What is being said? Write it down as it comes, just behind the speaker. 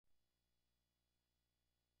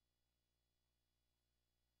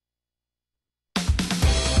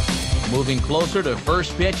moving closer to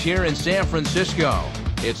first pitch here in San Francisco.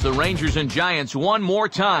 It's the Rangers and Giants one more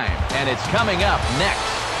time, and it's coming up next.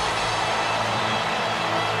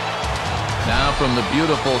 Now from the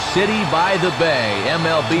beautiful city by the bay,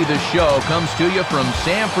 MLB The Show comes to you from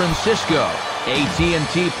San Francisco.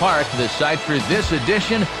 AT&T Park, the site for this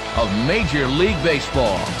edition of Major League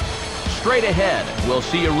Baseball. Straight ahead, we'll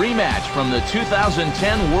see a rematch from the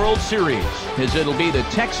 2010 World Series, as it'll be the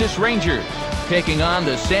Texas Rangers taking on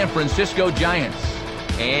the San Francisco Giants.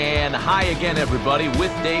 And hi again, everybody,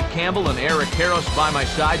 with Dave Campbell and Eric Harris by my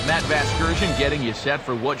side. Matt Vasgersian getting you set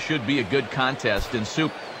for what should be a good contest. And Soup,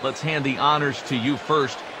 let's hand the honors to you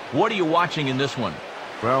first. What are you watching in this one?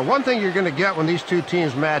 Well, one thing you're going to get when these two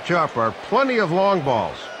teams match up are plenty of long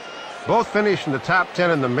balls. Both finished in the top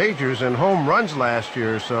 10 in the majors in home runs last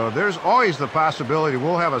year, so there's always the possibility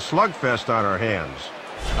we'll have a slugfest on our hands.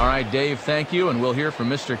 All right, Dave, thank you, and we'll hear from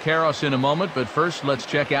Mr. Karros in a moment. But first, let's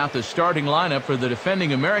check out the starting lineup for the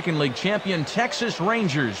defending American League champion Texas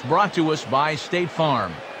Rangers, brought to us by State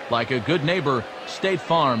Farm. Like a good neighbor, State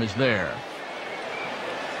Farm is there.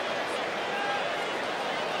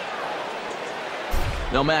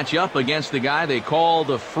 They'll match up against the guy they call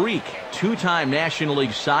the Freak, two-time National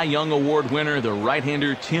League Cy Young Award winner, the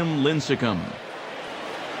right-hander Tim Lincecum.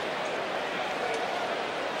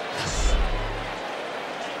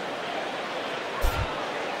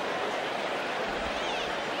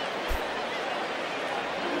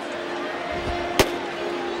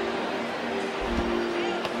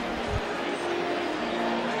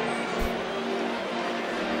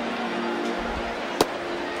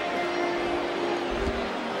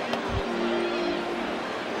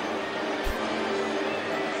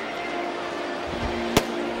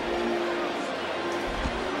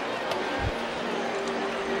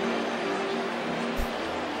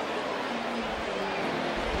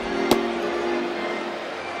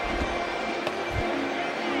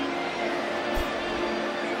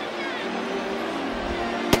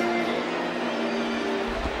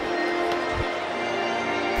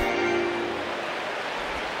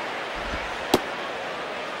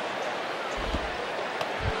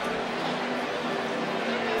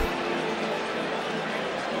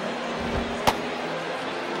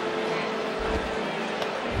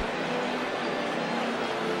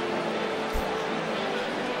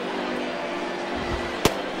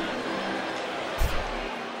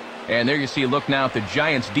 And there you see, look now at the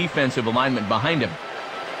Giants' defensive alignment behind him.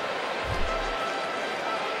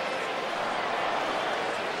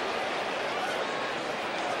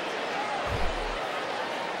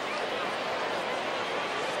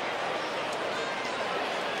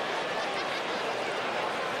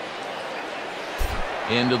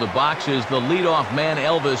 Into the box is the leadoff man,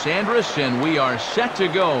 Elvis Andrus, and we are set to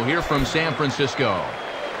go here from San Francisco.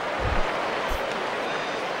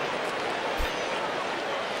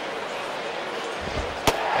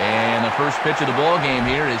 First pitch of the ball game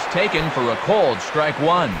here is taken for a called strike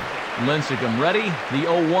one. Lincecum ready, the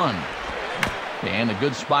 0-1. And a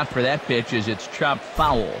good spot for that pitch is it's chopped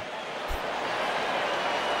foul.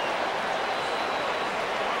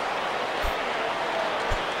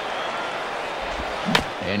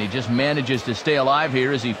 And he just manages to stay alive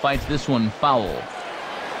here as he fights this one foul.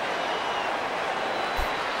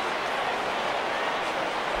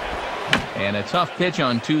 And a tough pitch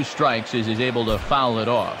on 2 strikes as he's able to foul it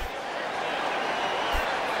off.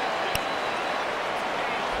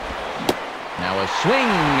 Now a swing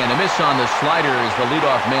and a miss on the slider as the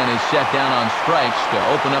leadoff man is set down on strikes to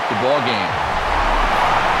open up the ball game.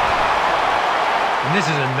 And this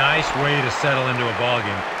is a nice way to settle into a ball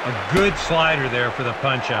game. A good slider there for the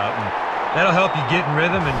punch out, and that'll help you get in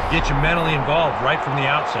rhythm and get you mentally involved right from the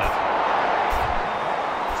outset.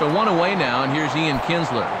 So one away now, and here's Ian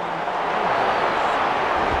Kinsler.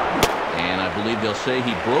 And I believe they'll say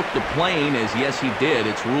he broke the plane, as yes he did.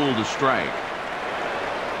 It's ruled a strike.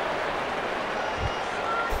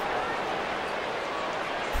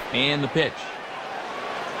 And the pitch.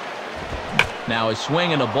 Now a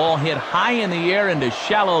swing and a ball hit high in the air into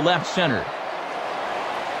shallow left center.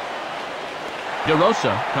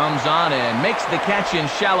 DeRosa comes on and makes the catch in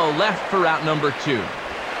shallow left for out number 2.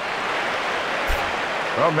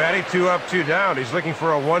 Well, Matty, 2 up, 2 down. He's looking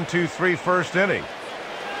for a 1-2-3 first inning.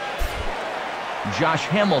 Josh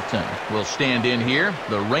Hamilton will stand in here,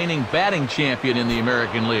 the reigning batting champion in the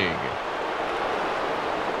American League.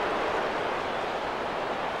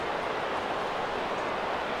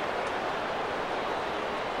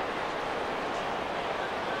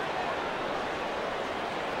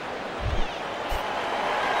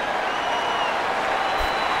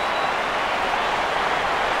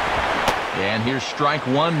 And here's strike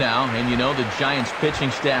one now. And you know, the Giants pitching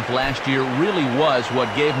staff last year really was what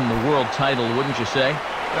gave them the world title, wouldn't you say?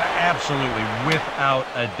 Absolutely, without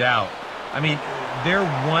a doubt. I mean, they're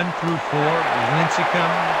 1 through 4,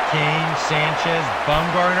 Lincecum, Kane, Sanchez,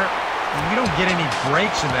 Bumgarner. You don't get any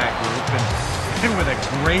breaks in that group. And with a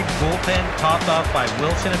great bullpen topped off by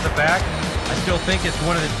Wilson at the back, I still think it's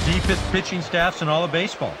one of the deepest pitching staffs in all of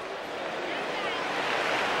baseball.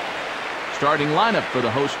 Starting lineup for the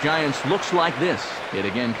host Giants looks like this. It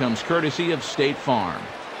again comes courtesy of State Farm.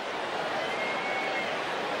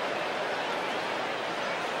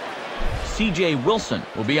 C.J. Wilson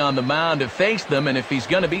will be on the mound to face them, and if he's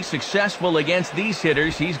going to be successful against these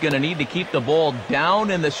hitters, he's going to need to keep the ball down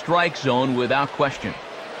in the strike zone without question.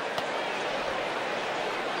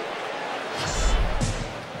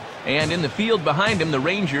 And in the field behind him, the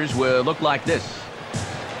Rangers will look like this.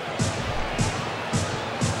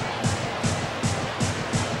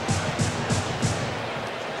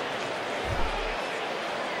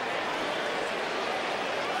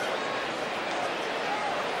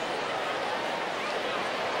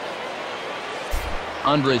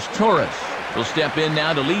 Andres Torres will step in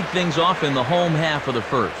now to lead things off in the home half of the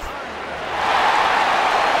first.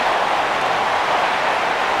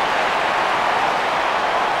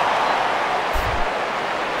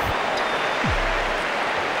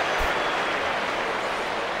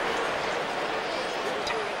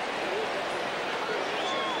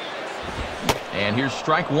 And here's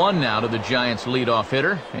strike one now to the Giants' leadoff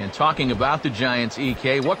hitter. And talking about the Giants,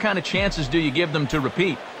 EK, what kind of chances do you give them to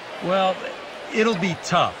repeat? Well, it'll be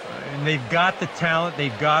tough. And they've got the talent,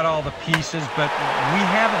 they've got all the pieces, but we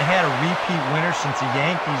haven't had a repeat winner since the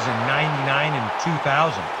Yankees in '99 and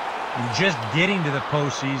 2000. And just getting to the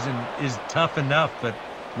postseason is tough enough, but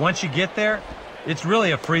once you get there, it's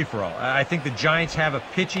really a free-for-all. I think the Giants have a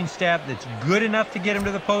pitching staff that's good enough to get them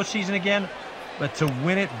to the postseason again, but to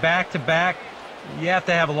win it back-to-back, you have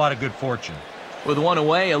to have a lot of good fortune. With one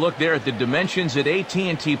away, a look there at the dimensions at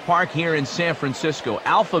AT&T Park here in San Francisco.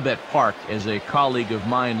 Alphabet Park, as a colleague of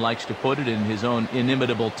mine likes to put it in his own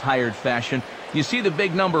inimitable tired fashion. You see the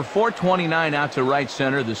big number 429 out to right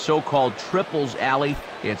center, the so-called Triples Alley.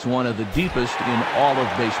 It's one of the deepest in all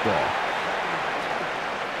of baseball.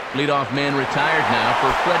 Leadoff man retired now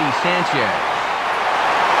for Freddie Sanchez.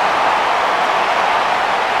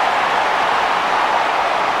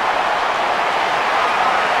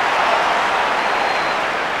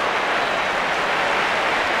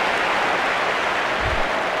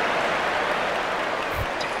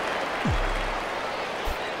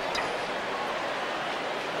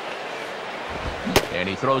 And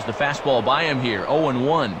he throws the fastball by him here,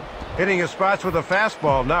 0-1. Hitting his spots with a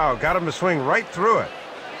fastball now. Got him to swing right through it.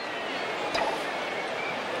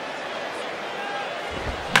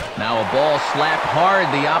 Now a ball slapped hard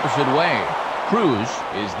the opposite way. Cruz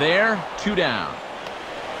is there, 2 down.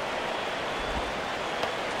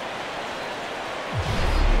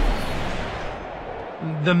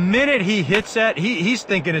 The minute he hits that, he's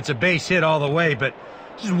thinking it's a base hit all the way, but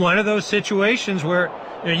this is one of those situations where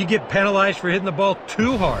you get penalized for hitting the ball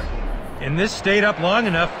too hard. And this stayed up long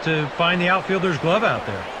enough to find the outfielder's glove out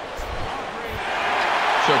there.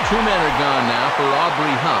 So 2 men are gone now for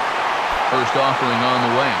Aubrey Huff. First offering on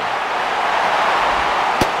the way.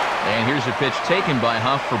 And here's a pitch taken by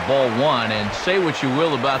Huff for ball 1. And say what you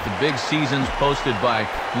will about the big seasons posted by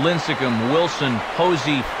Lincecum, Wilson,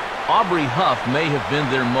 Posey. Aubrey Huff may have been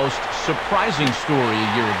their most surprising story a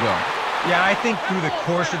year ago. Yeah, I think through the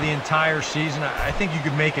course of the entire season, I think you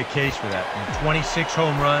could make a case for that. 26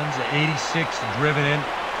 home runs, 86 driven in.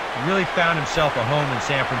 He really found himself a home in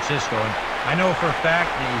San Francisco. And I know for a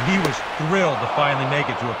fact that he was thrilled to finally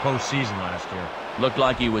make it to a postseason last year. Looked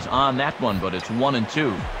like he was on that one, but it's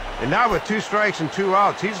 1-2. And now with 2 strikes and 2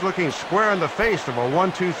 outs, he's looking square in the face of a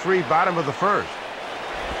 1-2-3 bottom of the first.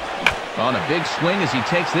 On a big swing as he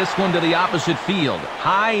takes this one to the opposite field.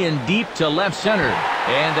 High and deep to left center.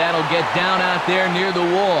 And that'll get down out there near the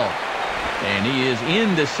wall. And he is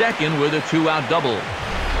into second with a 2-out double.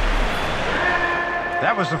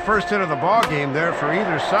 That was the first hit of the ball game there for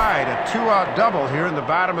either side. A 2-out double here in the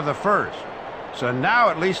bottom of the first. So now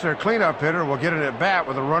at least their cleanup hitter will get an at-bat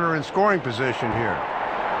with a runner in scoring position here.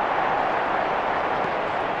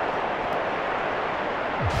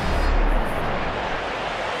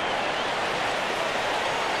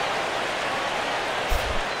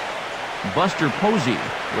 Buster Posey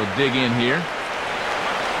will dig in here.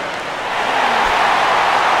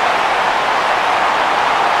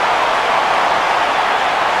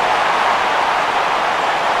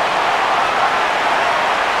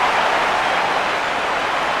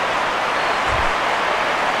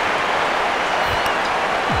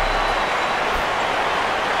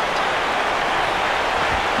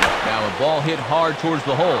 ball hit hard towards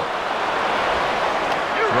the hole.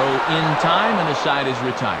 Throw in time, and the side is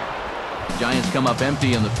retired. Giants come up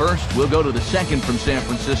empty in the first. We'll go to the second from San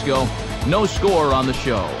Francisco. No score on the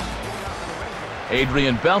show.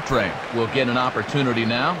 Adrian Beltre will get an opportunity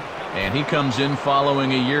now, and he comes in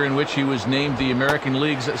following a year in which he was named the American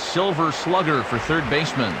League's Silver Slugger for third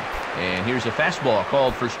baseman. And here's a fastball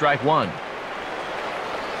called for strike one.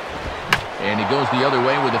 And he goes the other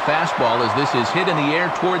way with a fastball as this is hit in the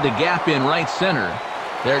air toward the gap in right center.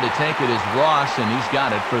 There to take it is Ross, and he's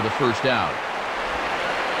got it for the first out.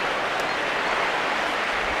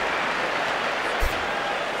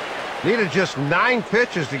 Needed just 9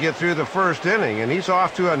 pitches to get through the first inning, and he's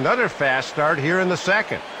off to another fast start here in the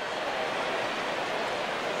second.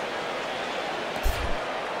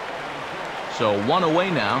 So 1 away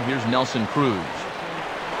now. Here's Nelson Cruz.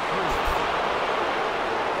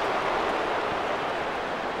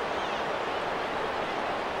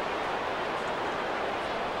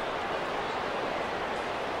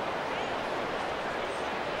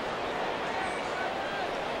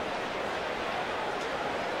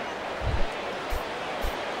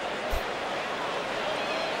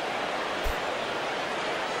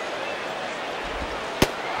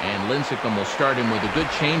 Lincecum will start him with a good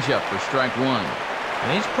changeup for strike one.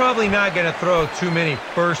 And he's probably not going to throw too many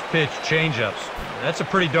first-pitch changeups. That's a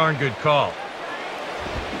pretty darn good call.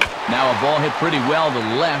 Now a ball hit pretty well to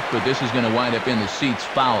left, but this is going to wind up in the seats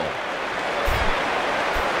foul.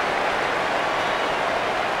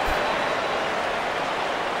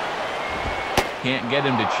 Can't get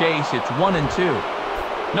him to chase. It's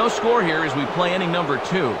 1-2. No score here as we play inning number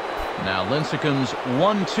 2. Now Lincecum's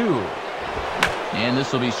 1-2. And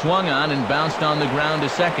this will be swung on and bounced on the ground to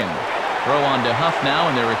second. Throw on to Huff now,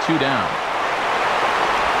 and there are 2 down.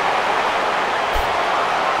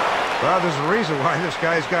 Well, there's a reason why this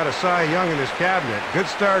guy's got a Cy Young in his cabinet. Good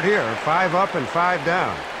start here. 5 up and 5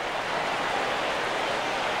 down.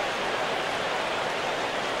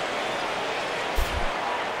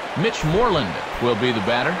 Mitch Moreland will be the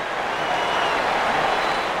batter.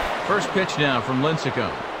 First pitch now from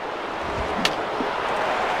Lincecum.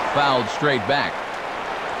 Fouled straight back.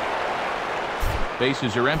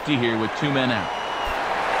 Bases are empty here with 2 men out.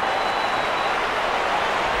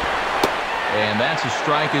 And that's a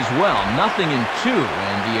strike as well. 0-2,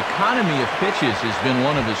 and the economy of pitches has been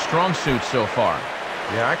one of his strong suits so far.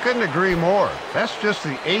 Yeah, I couldn't agree more. That's just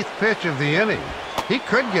the 8th pitch of the inning. He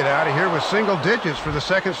could get out of here with single digits for the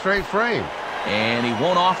second straight frame. And he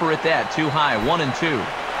won't offer it that. Too high. 1-2.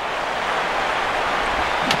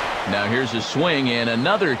 Now here's a swing and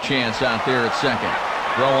another chance out there at second.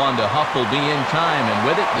 Throw on to Huff will be in time, and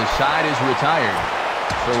with it, the side is retired.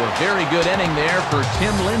 So a very good inning there for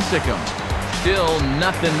Tim Lincecum. Still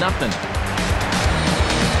 0-0.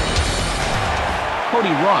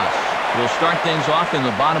 Cody Ross will start things off in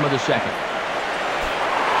the bottom of the second.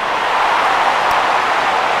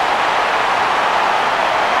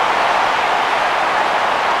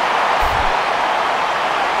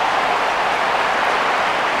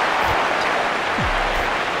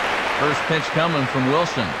 First pitch coming from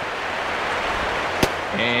Wilson.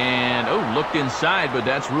 And, looked inside, but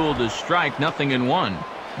that's ruled as strike. 0-1.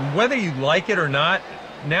 Whether you like it or not,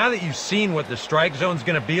 now that you've seen what the strike zone's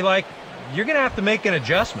going to be like, you're going to have to make an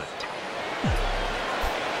adjustment.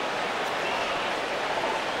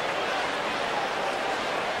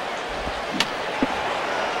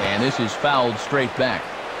 And this is fouled straight back.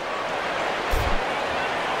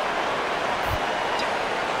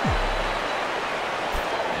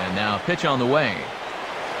 And now pitch on the way.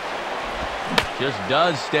 Just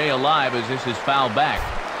does stay alive as this is fouled back.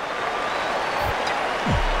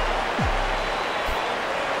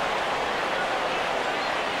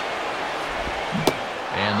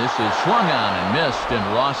 And this is swung on and missed,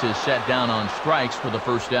 and Ross is set down on strikes for the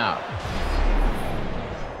first out.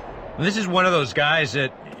 This is one of those guys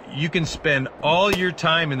that you can spend all your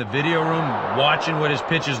time in the video room watching what his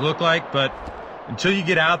pitches look like, but until you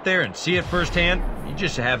get out there and see it firsthand, you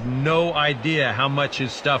just have no idea how much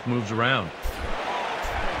his stuff moves around.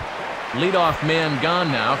 Leadoff man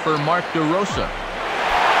gone now for Mark DeRosa.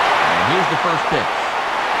 And here's the first pitch.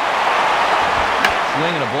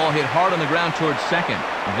 Swing and a ball hit hard on the ground towards second.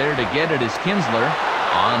 There to get it is Kinsler.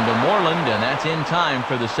 On to Moreland, and that's in time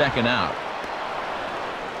for the second out.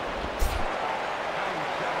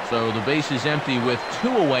 So the base is empty with 2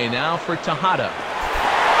 away now for Tejada.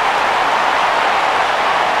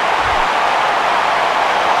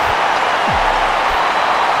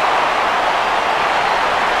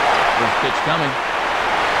 First pitch coming.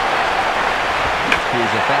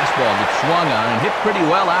 Here's a fastball that swung on and hit pretty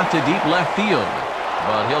well out to deep left field.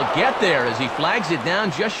 But he'll get there as he flags it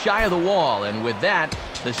down just shy of the wall. And with that,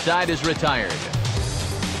 the side is retired.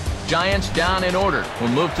 Giants down in order.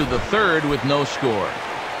 We'll move to the third with no score.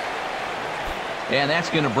 And that's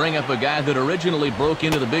going to bring up a guy that originally broke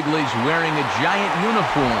into the big leagues wearing a Giant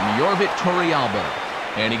uniform, Yorvit Torrealba.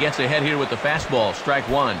 And he gets ahead here with the fastball, strike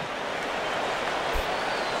one.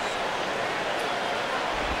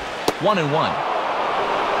 1-1.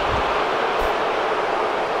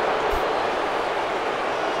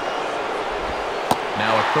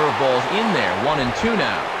 Now a curveball's in there, 1-2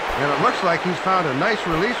 now. And it looks like he's found a nice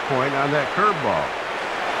release point on that curveball.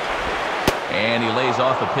 And he lays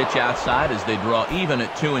off a pitch outside as they draw even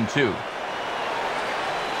at 2-2.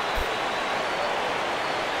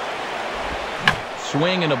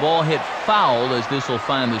 Swing and a ball hit foul as this will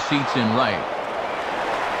find the seats in right.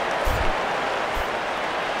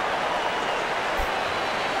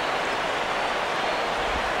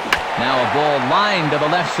 Now a ball lined to the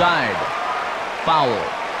left side. Foul.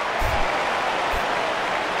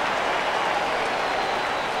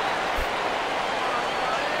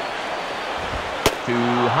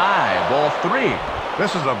 Too high. Ball three.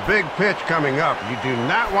 This is a big pitch coming up. You do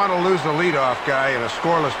not want to lose the leadoff guy in a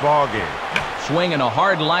scoreless ball game. Swinging a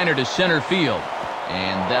hard liner to center field.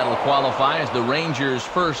 And that'll qualify as the Rangers'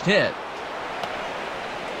 first hit.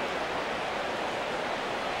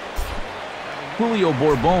 Julio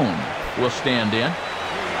Bourbon will stand in.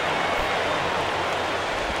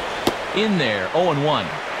 In there, 0-1.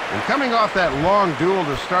 And coming off that long duel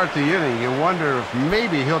to start the inning, you wonder if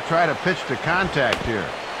maybe he'll try to pitch to contact here.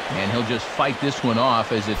 And he'll just fight this one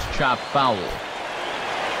off as it's chopped foul.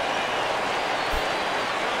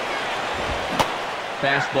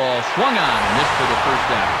 Fastball swung on and missed for the first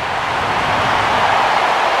out.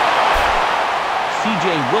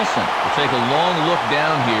 C.J. Wilson will take a long look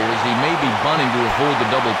down here as he may be bunting to avoid the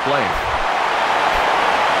double play.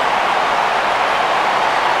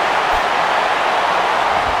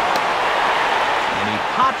 And he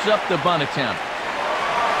pops up the bunt attempt.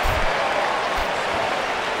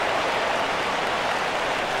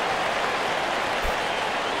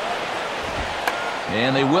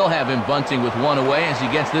 And they will have him bunting with one away as he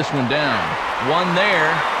gets this one down. One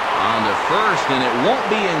there on the first, and it won't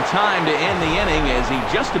be in time to end the inning as he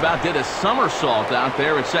just about did a somersault out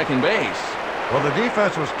there at second base. Well, the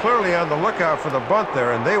defense was clearly on the lookout for the bunt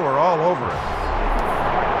there, and they were all over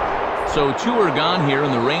it. So two are gone here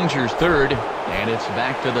in the Rangers' third, and it's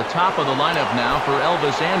back to the top of the lineup now for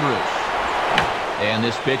Elvis Andrus. And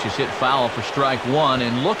this pitch is hit foul for strike one.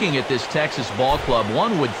 And looking at this Texas ball club,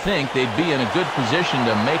 one would think they'd be in a good position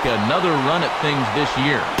to make another run at things this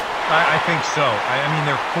year. I think so. I mean,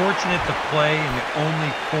 they're fortunate to play in the only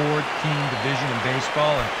four-team division in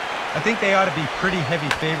baseball, and I think they ought to be pretty heavy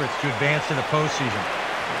favorites to advance to the postseason.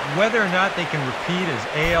 Whether or not they can repeat as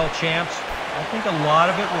AL champs, I think a lot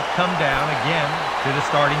of it will come down, again, to the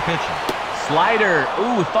starting pitching. Slider.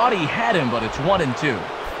 Ooh, thought he had him, but it's 1-2.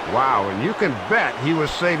 Wow, and you can bet he was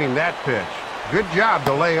saving that pitch. Good job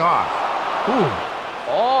to lay off. Ooh,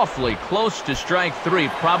 awfully close to strike three.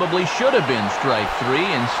 Probably should have been strike three.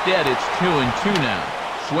 Instead, it's 2-2 now.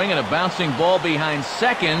 Swinging a bouncing ball behind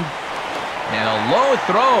second. And a low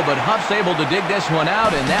throw, but Huff's able to dig this one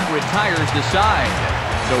out, and that retires the side.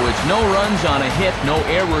 So it's no runs on a hit, no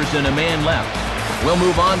errors, and a man left. We'll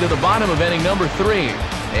move on to the bottom of inning number 3.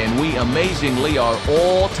 And we amazingly are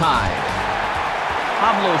all tied.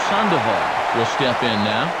 Pablo Sandoval will step in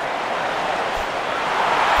now.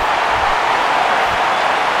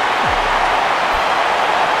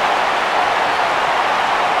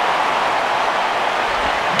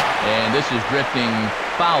 And this is drifting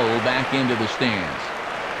foul back into the stands.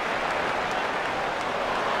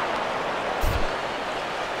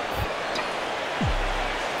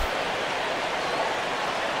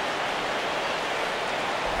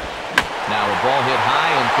 Now a ball hit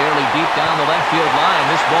high and fairly deep down the left field line.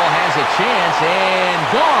 This ball has a chance and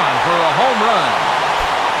gone for a home run.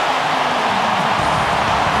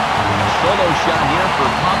 Solo shot here for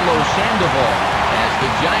Pablo Sandoval as the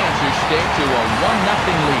Giants are staked to a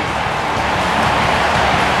 1-0 lead.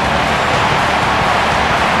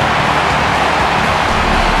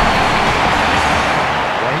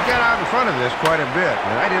 Well, he got out in front of this quite a bit,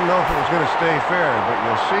 and I didn't know if it was going to stay fair, but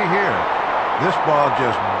you'll see here. This ball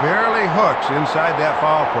just barely hooks inside that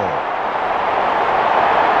foul pole.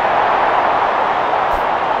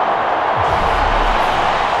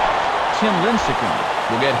 Tim Lincecum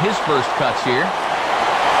will get his first cuts here.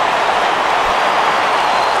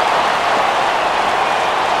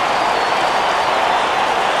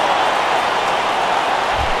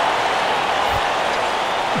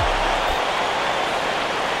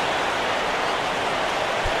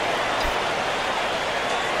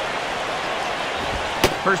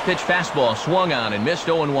 First pitch fastball swung on and missed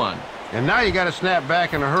 0-1. And now you got to snap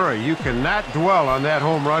back in a hurry. You cannot dwell on that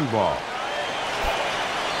home run ball.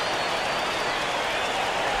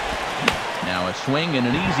 Now a swing and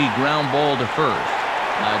an easy ground ball to first.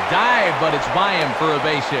 A dive, but it's by him for a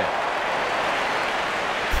base hit.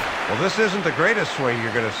 Well, this isn't the greatest swing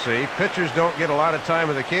you're going to see. Pitchers don't get a lot of time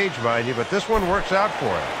in the cage behind you, but this one works out for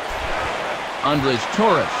him. Andres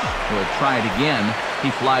Torres will try it again.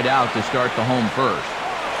 He flied out to start the home first.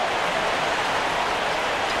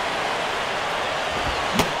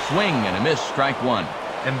 Swing and a miss, strike one.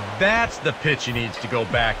 And that's the pitch he needs to go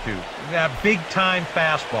back to. That big-time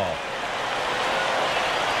fastball.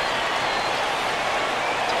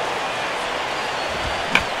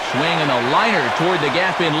 Swing and a liner toward the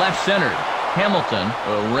gap in left center. Hamilton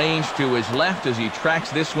arranged to his left as he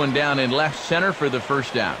tracks this one down in left center for the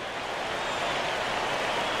first out.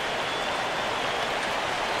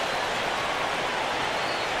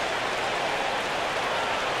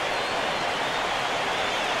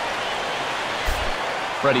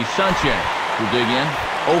 Freddie Sanchez will dig in.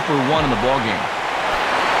 0 for 1 in the ballgame.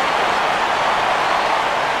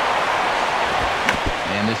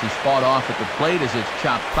 And this is fought off at the plate as it's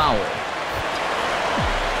chopped foul.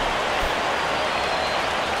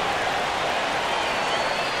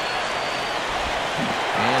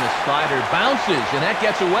 And a slider bounces, and that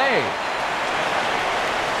gets away.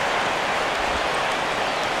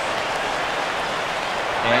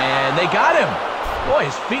 And they got him. Boy,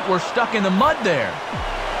 his feet were stuck in the mud there.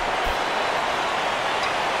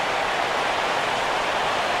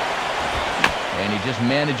 And he just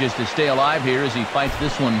manages to stay alive here as he fights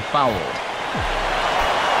this one foul.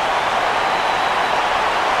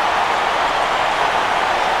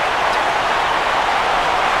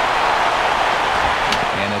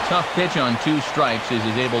 And a tough pitch on 2 strikes as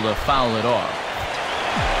he's able to foul it off.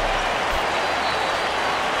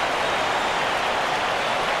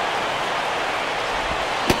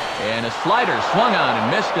 And a slider swung on and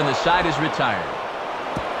missed, and the side is retired.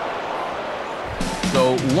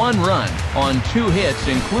 So 1 run on 2 hits,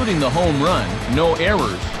 including the home run, no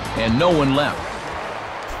errors, and no one left.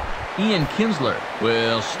 Ian Kinsler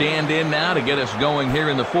will stand in now to get us going here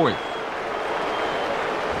in the 4th.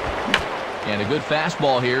 And a good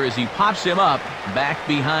fastball here as he pops him up back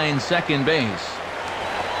behind second base.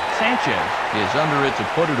 Sanchez is under it to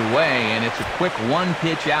put it away, and it's a quick 1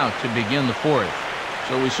 pitch out to begin the 4th.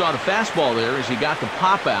 So we saw the fastball there as he got the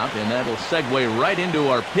pop out, and that'll segue right into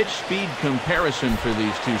our pitch speed comparison for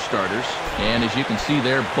these 2 starters. And as you can see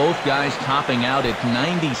there, both guys topping out at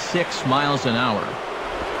 96 miles an hour.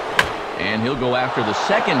 And he'll go after the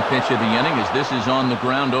second pitch of the inning as this is on the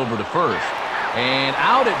ground over to first. And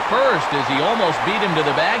out at first as he almost beat him to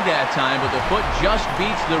the bag that time, but the foot just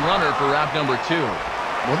beats the runner for out number 2.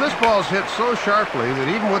 Well, this ball's hit so sharply that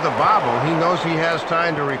even with a bobble, he knows he has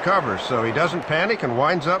time to recover, so he doesn't panic and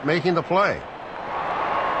winds up making the play.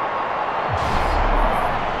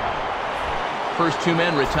 First 2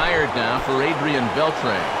 men retired now for Adrian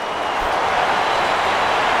Beltre.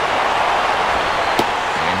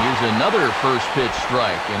 And here's another first pitch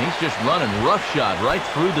strike, and he's just running roughshod right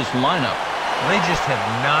through this lineup. They just have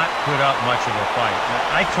not put up much of a fight.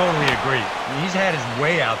 I totally agree. He's had his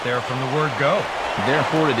way out there from the word go.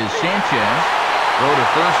 Therefore, it is Sanchez. Throw to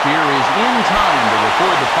first here is in time to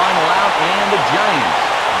record the final out, and the Giants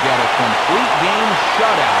get a complete game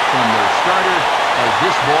shutout from their starter as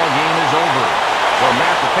this ball game is over. Well,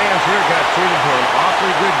 Matt, the fans here got treated to an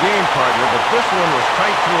awfully good game, partner, but this one was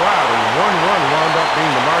tight throughout, and 1-1 wound up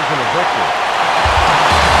being the margin of victory.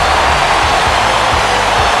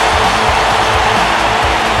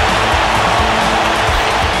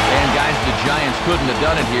 The Giants couldn't have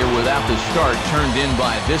done it here without the start turned in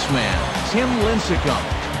by this man, Tim Lincecum.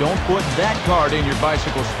 Don't put that card in your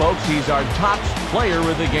bicycle spokes. He's our top player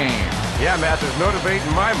of the game. Yeah, Matt, there's no debate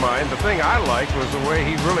in my mind. The thing I liked was the way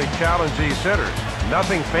he really challenged these hitters.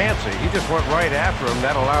 Nothing fancy. He just went right after him.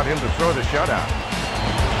 That allowed him to throw the shutout.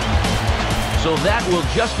 So that will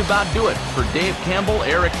just about do it. For Dave Campbell,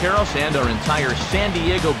 Eric Harris, and our entire San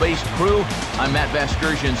Diego-based crew, I'm Matt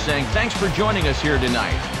Vasgersian saying thanks for joining us here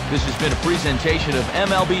tonight. This has been a presentation of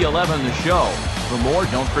MLB 11 The Show. For more,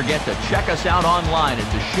 don't forget to check us out online at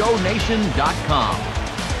theshownation.com.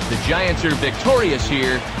 The Giants are victorious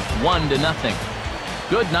here, 1-0.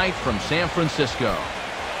 Good night from San Francisco.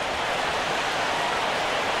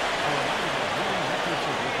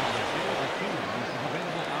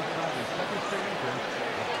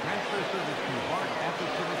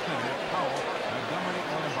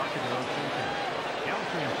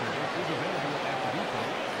 Center is available after depot.